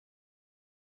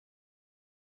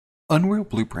Unreal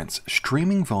Blueprints,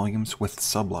 streaming volumes with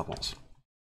sublevels.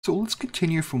 So let's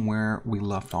continue from where we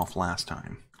left off last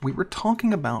time. We were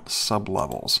talking about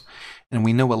sublevels, and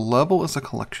we know a level is a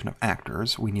collection of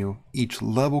actors. We knew each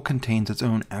level contains its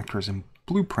own actors and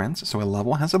blueprints, so a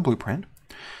level has a blueprint.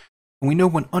 And we know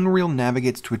when Unreal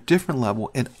navigates to a different level,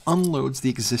 it unloads the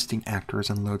existing actors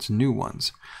and loads new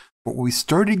ones. What we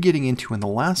started getting into in the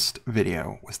last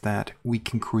video was that we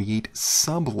can create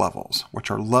sublevels,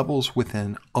 which are levels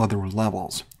within other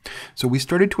levels. So we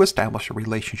started to establish a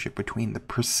relationship between the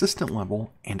persistent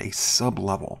level and a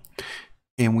sublevel.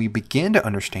 And we began to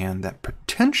understand that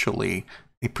potentially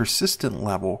a persistent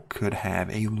level could have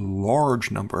a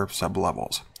large number of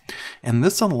sublevels. And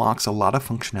this unlocks a lot of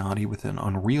functionality within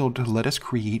Unreal to let us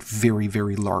create very,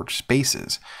 very large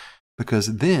spaces.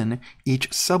 Because then each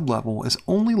sublevel is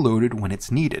only loaded when it's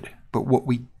needed. But what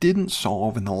we didn't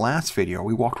solve in the last video,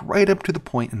 we walked right up to the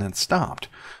point and then stopped,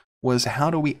 was how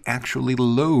do we actually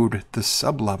load the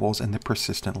sublevels and the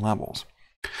persistent levels.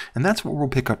 And that's what we'll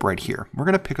pick up right here. We're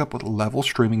going to pick up with level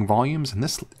streaming volumes in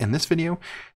this video,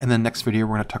 and then next video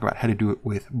we're going to talk about how to do it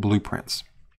with blueprints.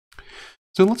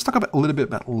 So let's talk about a little bit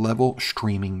about level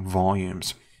streaming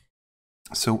volumes.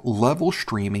 So level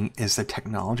streaming is the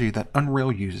technology that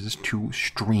Unreal uses to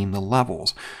stream the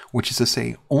levels, which is to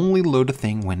say only load a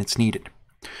thing when it's needed.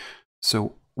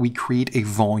 So we create a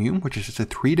volume, which is just a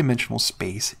three-dimensional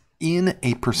space in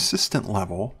a persistent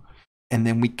level, and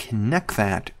then we connect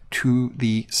that to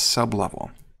the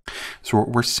sublevel. So what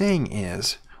we're saying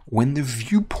is when the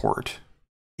viewport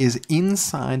is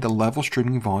inside the level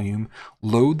streaming volume,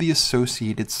 load the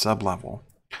associated sublevel.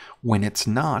 When it's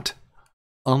not,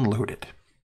 unload it.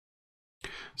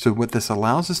 So what this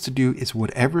allows us to do is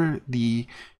whatever the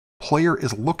player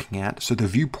is looking at, so the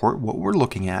viewport, what we're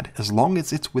looking at, as long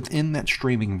as it's within that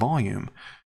streaming volume,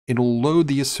 it'll load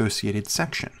the associated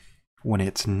section. When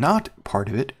it's not part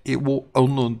of it, it will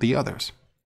unload the others.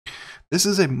 This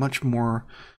is a much more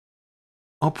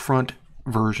upfront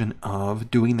version of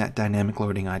doing that dynamic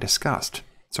loading I discussed.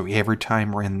 So every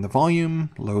time we're in the volume,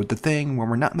 load the thing. When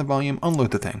we're not in the volume,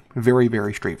 unload the thing. Very,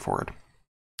 very straightforward.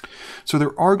 So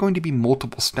there are going to be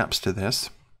multiple steps to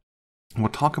this. We'll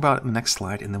talk about it in the next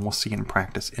slide, and then we'll see it in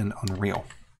practice in Unreal.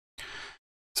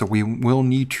 So we will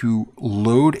need to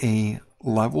load a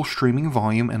level streaming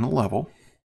volume in a level.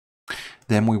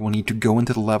 Then we will need to go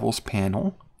into the levels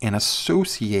panel and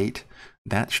associate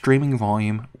that streaming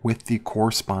volume with the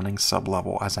corresponding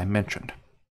sublevel, as I mentioned.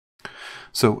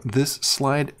 So this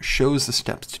slide shows the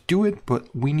steps to do it, but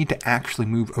we need to actually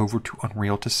move over to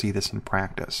Unreal to see this in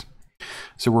practice.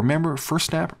 So remember, first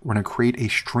step, we're going to create a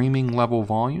streaming level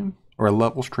volume, or a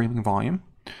level streaming volume,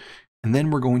 and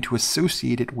then we're going to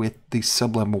associate it with the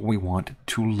sublevel we want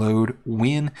to load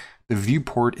when the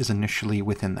viewport is initially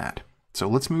within that. So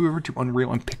let's move over to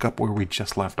Unreal and pick up where we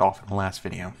just left off in the last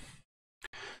video.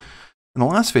 In the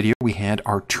last video, we had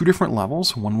our two different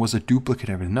levels. One was a duplicate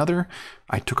of another.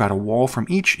 I took out a wall from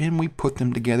each and we put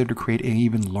them together to create an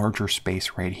even larger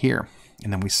space right here.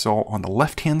 And then we saw on the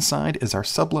left-hand side is our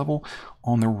sublevel,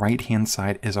 on the right-hand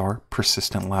side is our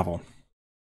persistent level.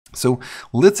 So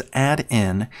let's add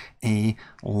in a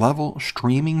level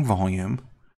streaming volume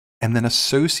and then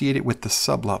associate it with the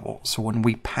sublevel. So when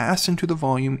we pass into the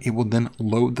volume, it will then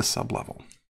load the sublevel.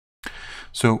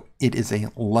 So it is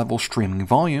a level streaming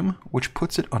volume, which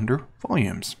puts it under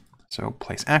volumes. So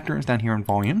place actors down here in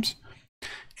volumes,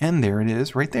 and there it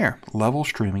is right there, level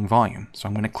streaming volume. So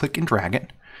I'm going to click and drag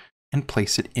it and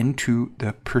place it into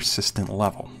the persistent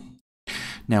level.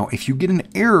 Now, if you get an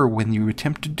error when you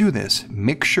attempt to do this,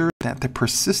 make sure that the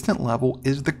persistent level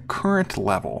is the current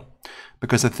level,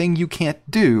 because the thing you can't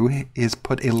do is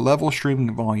put a level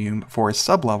streaming volume for a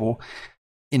sublevel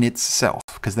in itself,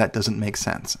 because that doesn't make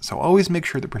sense. So always make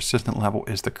sure the persistent level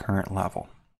is the current level.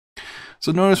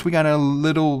 So notice we got a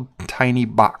little tiny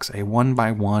box, a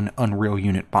 1x1 Unreal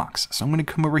Unit box. So I'm going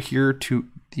to come over here to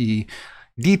the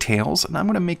details, and I'm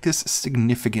going to make this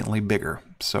significantly bigger.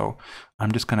 So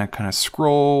I'm just going to kind of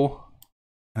scroll,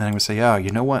 and then I'm going to say, oh,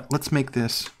 you know what? Let's make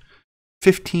this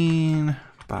 15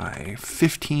 by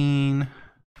 15.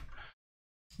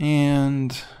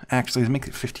 And actually, let's make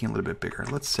it 15 a little bit bigger.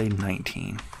 Let's say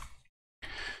 19.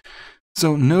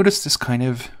 So notice this kind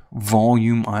of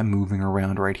volume I'm moving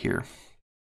around right here.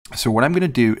 So what I'm going to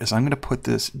do is I'm going to put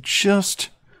this just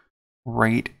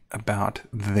right about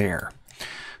there.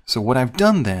 So what I've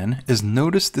done then is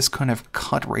notice this kind of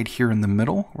cut right here in the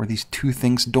middle where these two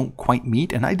things don't quite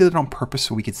meet, and I did it on purpose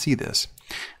so we could see this.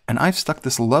 And I've stuck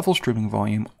this level streaming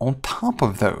volume on top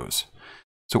of those.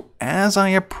 So as I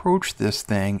approach this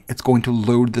thing, it's going to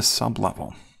load this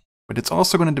sublevel. But it's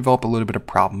also going to develop a little bit of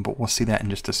problem, but we'll see that in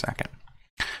just a second.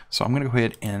 So I'm going to go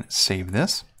ahead and save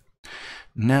this.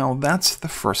 Now that's the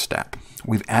first step.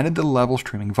 We've added the level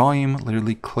streaming volume,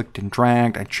 literally clicked and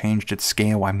dragged. I changed its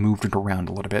scale. I moved it around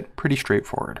a little bit. Pretty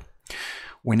straightforward.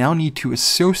 We now need to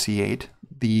associate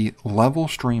the level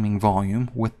streaming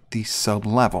volume with the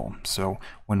sublevel. So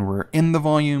when we're in the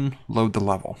volume, load the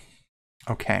level.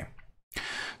 Okay.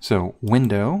 So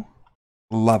window,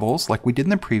 levels, like we did in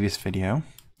the previous video.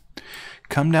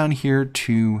 Come down here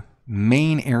to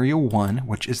main area 1,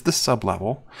 which is the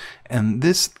sublevel, and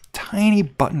this tiny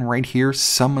button right here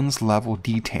summons level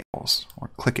details, or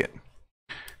click it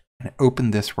and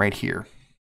open this right here.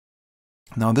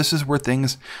 Now this is where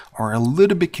things are a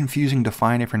little bit confusing to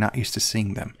find if you're not used to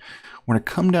seeing them. We're going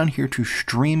to come down here to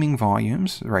streaming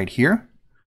volumes right here,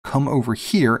 come over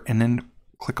here and then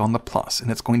click on the plus,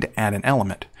 and it's going to add an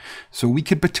element. So we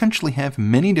could potentially have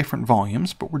many different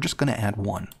volumes, but we're just going to add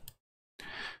one.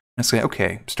 And say,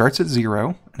 okay, starts at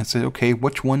 0, and it says, okay,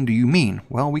 which one do you mean?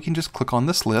 Well, we can just click on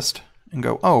this list and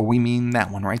go, oh, we mean that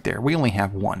one right there. We only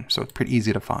have one, so it's pretty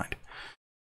easy to find.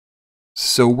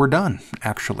 So we're done,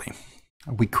 actually.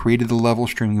 We created the level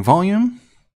streaming volume,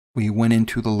 we went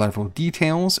into the level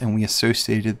details, and we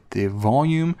associated the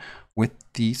volume with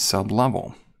the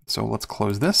sublevel. So let's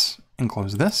close this,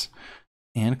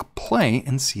 and play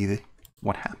and see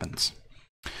what happens.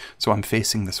 So I'm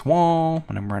facing this wall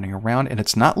and I'm running around, and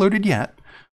it's not loaded yet,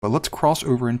 but let's cross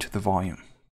over into the volume.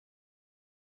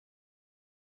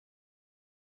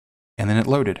 And then it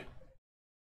loaded.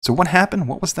 So what happened?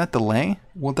 What was that delay?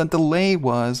 Well, that delay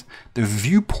was the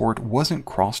viewport wasn't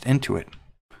crossed into it.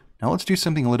 Now let's do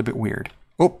something a little bit weird.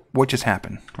 Oh, what just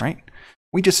happened, right?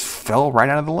 We just fell right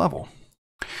out of the level.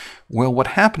 Well, what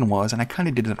happened was, and I kind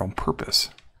of did it on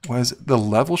purpose, was the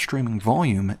level streaming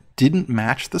volume didn't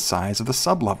match the size of the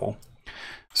sublevel.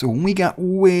 So when we got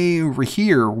way over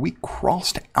here, we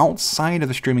crossed outside of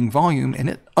the streaming volume and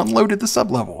it unloaded the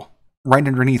sublevel right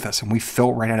underneath us, and we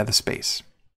fell right out of the space.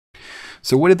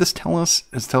 So what did this tell us?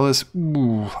 It's tell us,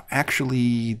 ooh,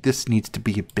 actually this needs to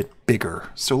be a bit bigger.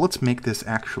 So let's make this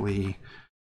actually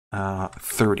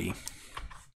 30.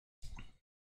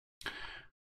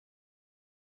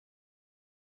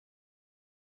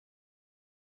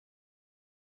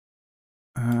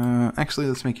 Actually,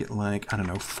 let's make it like, I don't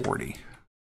know, 40,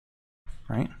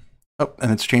 right? Oh,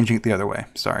 and it's changing it the other way.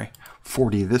 Sorry,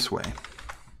 40 this way,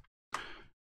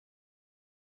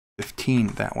 15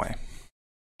 that way.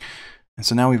 And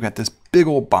so now we've got this big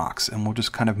old box, and we'll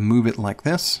just kind of move it like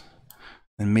this.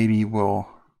 And maybe we'll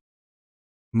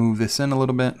move this in a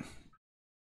little bit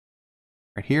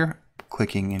right here,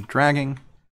 clicking and dragging,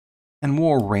 and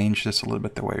we'll arrange this a little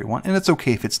bit the way we want. And it's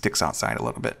okay if it sticks outside a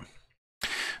little bit.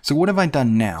 So what have I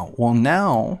done now? Well,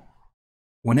 now,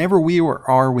 whenever we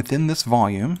are within this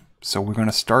volume, so we're going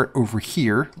to start over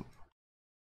here. In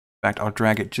fact, I'll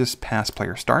drag it just past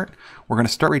player start. We're going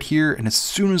to start right here, and as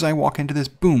soon as I walk into this,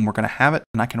 boom, we're going to have it,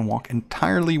 and I can walk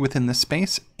entirely within this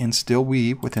space and still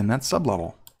be within that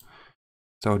sublevel.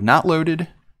 So not loaded,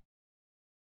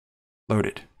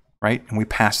 loaded, right? And we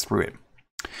pass through it.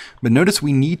 But notice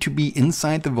we need to be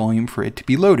inside the volume for it to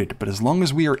be loaded. But as long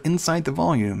as we are inside the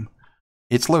volume,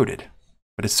 it's loaded.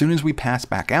 But as soon as we pass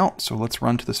back out, so let's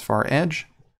run to this far edge,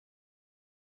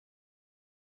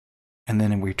 and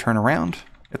then we turn around,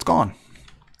 it's gone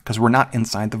because we're not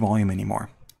inside the volume anymore.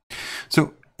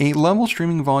 So a level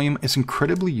streaming volume is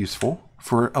incredibly useful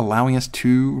for allowing us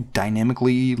to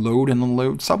dynamically load and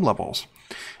unload sublevels.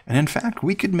 And in fact,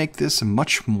 we could make this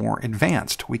much more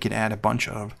advanced. We could add a bunch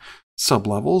of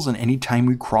sublevels, and anytime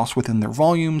we cross within their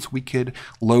volumes, we could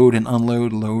load and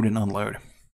unload, load and unload.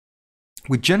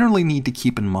 We generally need to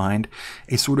keep in mind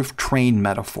a sort of train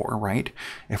metaphor, right?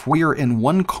 If we are in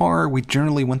one car, we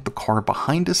generally want the car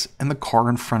behind us and the car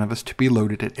in front of us to be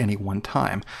loaded at any one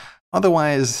time.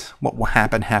 Otherwise, what will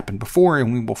happen before,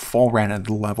 and we will fall right out of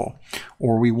the level.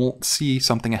 Or we won't see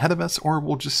something ahead of us, or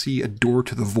we'll just see a door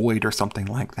to the void or something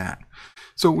like that.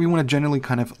 So we want to generally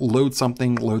kind of load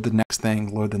something, load the next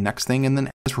thing, and then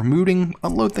as we're moving,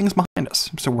 unload things behind us.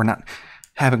 So we're not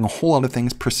having a whole lot of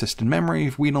things persist in memory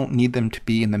if we don't need them to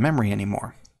be in the memory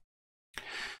anymore.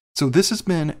 So this has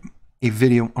been a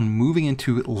video on moving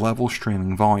into level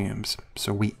streaming volumes.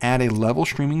 So we add a level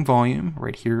streaming volume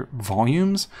right here,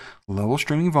 volumes, level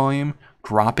streaming volume,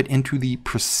 drop it into the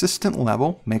persistent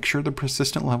level, make sure the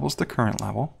persistent level is the current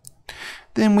level.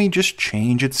 Then we just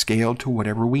change its scale to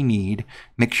whatever we need,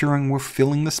 make sure we're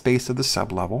filling the space of the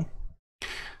sublevel.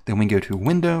 Then we go to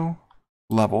Window,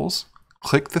 Levels,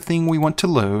 click the thing we want to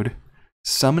load,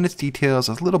 summon its details,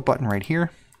 a little button right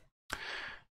here.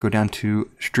 Go down to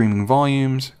Streaming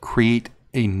Volumes, create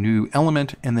a new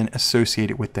element and then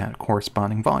associate it with that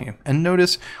corresponding volume. And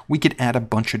notice we could add a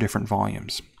bunch of different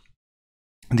volumes.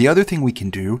 The other thing we can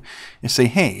do is say,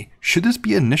 hey, should this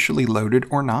be initially loaded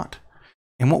or not?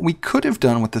 And what we could have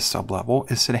done with this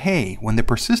sublevel is said, hey, when the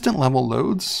persistent level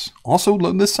loads, also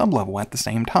load this sublevel at the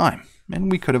same time. And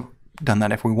we could have done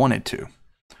that if we wanted to.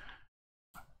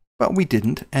 But we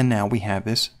didn't, and now we have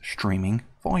this streaming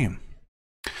volume.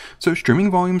 So streaming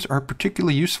volumes are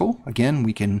particularly useful. Again,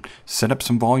 we can set up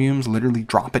some volumes, literally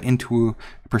drop it into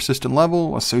a persistent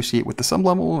level, associate with the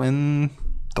sublevel, and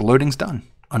the loading's done.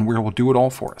 Unreal will do it all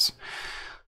for us.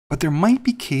 But there might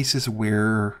be cases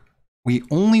where we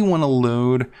only want to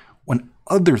load when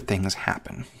other things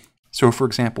happen. So for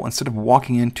example, instead of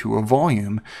walking into a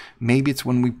volume, maybe it's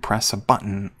when we press a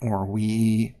button or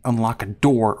we unlock a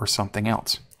door or something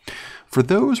else. For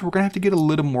those, we're going to have to get a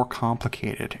little more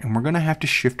complicated, and we're going to have to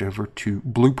shift over to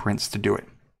blueprints to do it.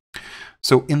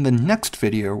 So in the next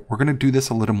video, we're going to do this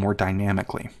a little more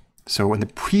dynamically. So in the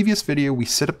previous video, we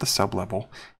set up the sublevel,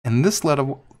 and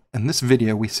in this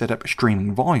video, we set up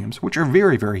streaming volumes, which are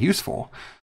very, very useful.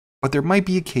 But there might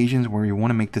be occasions where we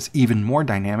want to make this even more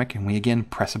dynamic, and we again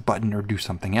press a button or do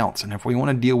something else. And if we want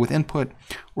to deal with input,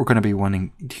 we're going to be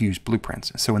wanting to use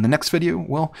blueprints. So in the next video,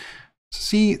 we'll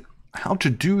see how to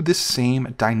do this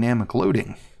same dynamic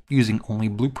loading using only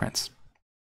blueprints.